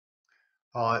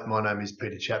Hi, my name is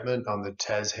Peter Chapman. I'm the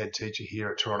TAS head teacher here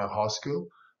at Toronto High School.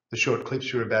 The short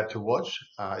clips you're about to watch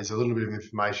is a little bit of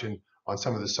information on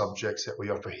some of the subjects that we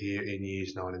offer here in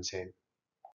years 9 and 10.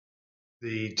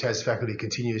 The TAS faculty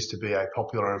continues to be a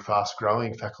popular and fast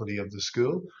growing faculty of the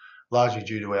school, largely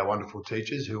due to our wonderful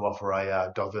teachers who offer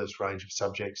a diverse range of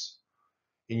subjects.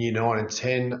 In year 9 and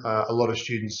 10, a lot of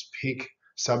students pick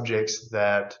subjects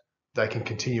that they can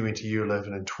continue into year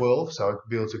 11 and 12, so it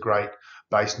builds a great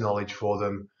base knowledge for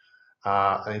them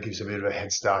and it gives them a bit of a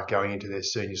head start going into their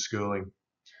senior schooling.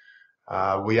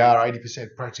 We are 80%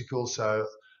 practical, so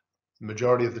the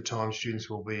majority of the time students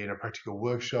will be in a practical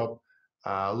workshop,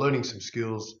 learning some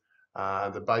skills,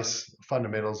 the base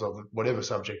fundamentals of whatever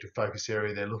subject or focus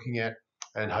area they're looking at,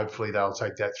 and hopefully they'll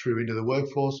take that through into the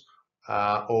workforce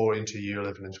or into year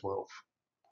 11 and 12.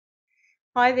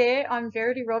 Hi there, I'm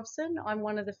Verity Robson. I'm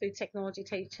one of the food technology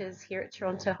teachers here at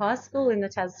Toronto High School in the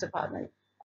TAS department.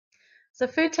 So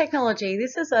food technology,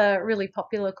 this is a really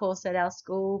popular course at our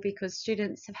school because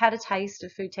students have had a taste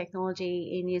of food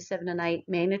technology in year 7 and 8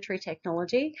 mandatory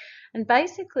technology. And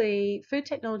basically food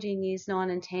technology in years 9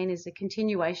 and 10 is a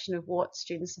continuation of what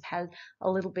students have had a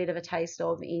little bit of a taste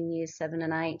of in years 7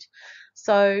 and 8.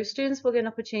 So students will get an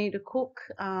opportunity to cook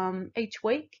each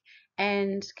week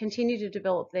and continue to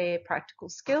develop their practical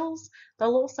skills.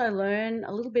 They'll also learn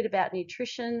a little bit about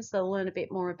nutrition, so they'll learn a bit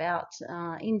more about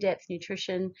in-depth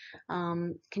nutrition,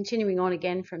 continuing on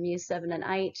again from year 7 and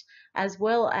 8, as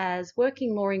well as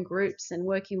working more in groups and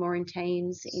working more in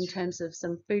teams in terms of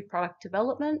some food product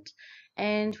development.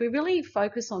 And we really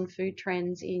focus on food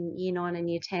trends in year 9 and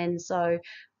year 10. So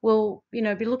we'll be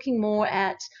looking more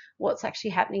at what's actually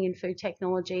happening in food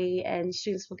technology, and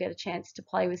students will get a chance to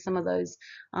play with some of those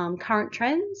current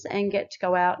trends and get to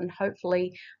go out and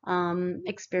hopefully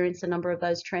experience a number of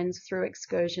those trends through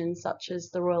excursions, such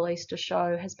as the Royal Easter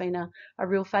Show has been a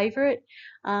real favourite.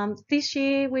 This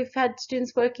year we've had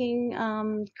students working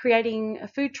creating a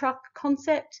food truck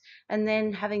concept and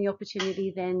then having the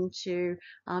opportunity then to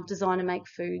design and make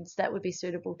foods that would be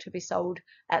suitable to be sold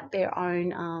at their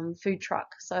own food truck.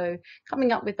 So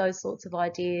coming up with those sorts of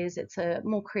ideas, it's a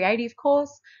more creative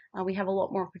course. We have a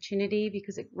lot more opportunity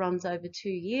because it runs over 2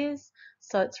 years.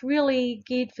 So it's really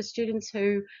geared for students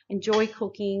who enjoy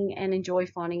cooking and enjoy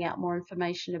finding out more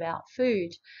information about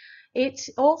food. It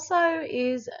also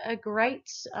is a great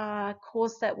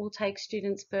course that will take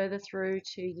students further through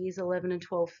to years 11 and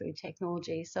 12 food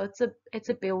technology. So it's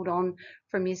a build on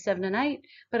from year 7 and 8,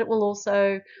 but it will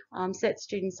also set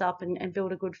students up and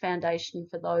build a good foundation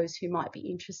for those who might be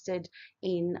interested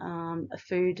in a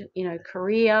food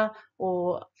career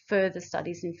or further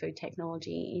studies in food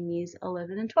technology in years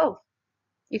 11 and 12.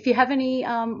 If you have any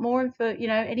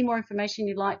any more information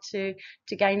you'd like to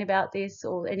gain about this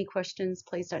or any questions,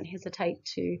 please don't hesitate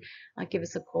to give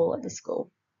us a call at the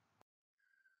school.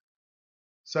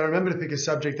 So remember to pick a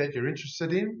subject that you're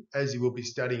interested in, as you will be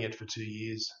studying it for 2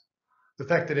 years. The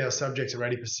fact that our subjects are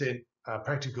 80%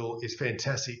 practical is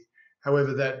fantastic.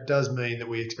 However, that does mean that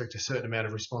we expect a certain amount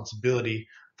of responsibility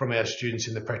from our students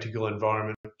in the practical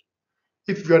environment.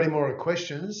 If you've got any more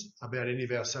questions about any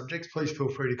of our subjects, please feel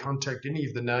free to contact any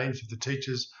of the names of the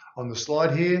teachers on the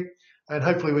slide here, and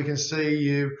hopefully we can see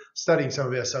you studying some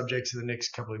of our subjects in the next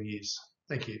couple of years.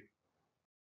 Thank you.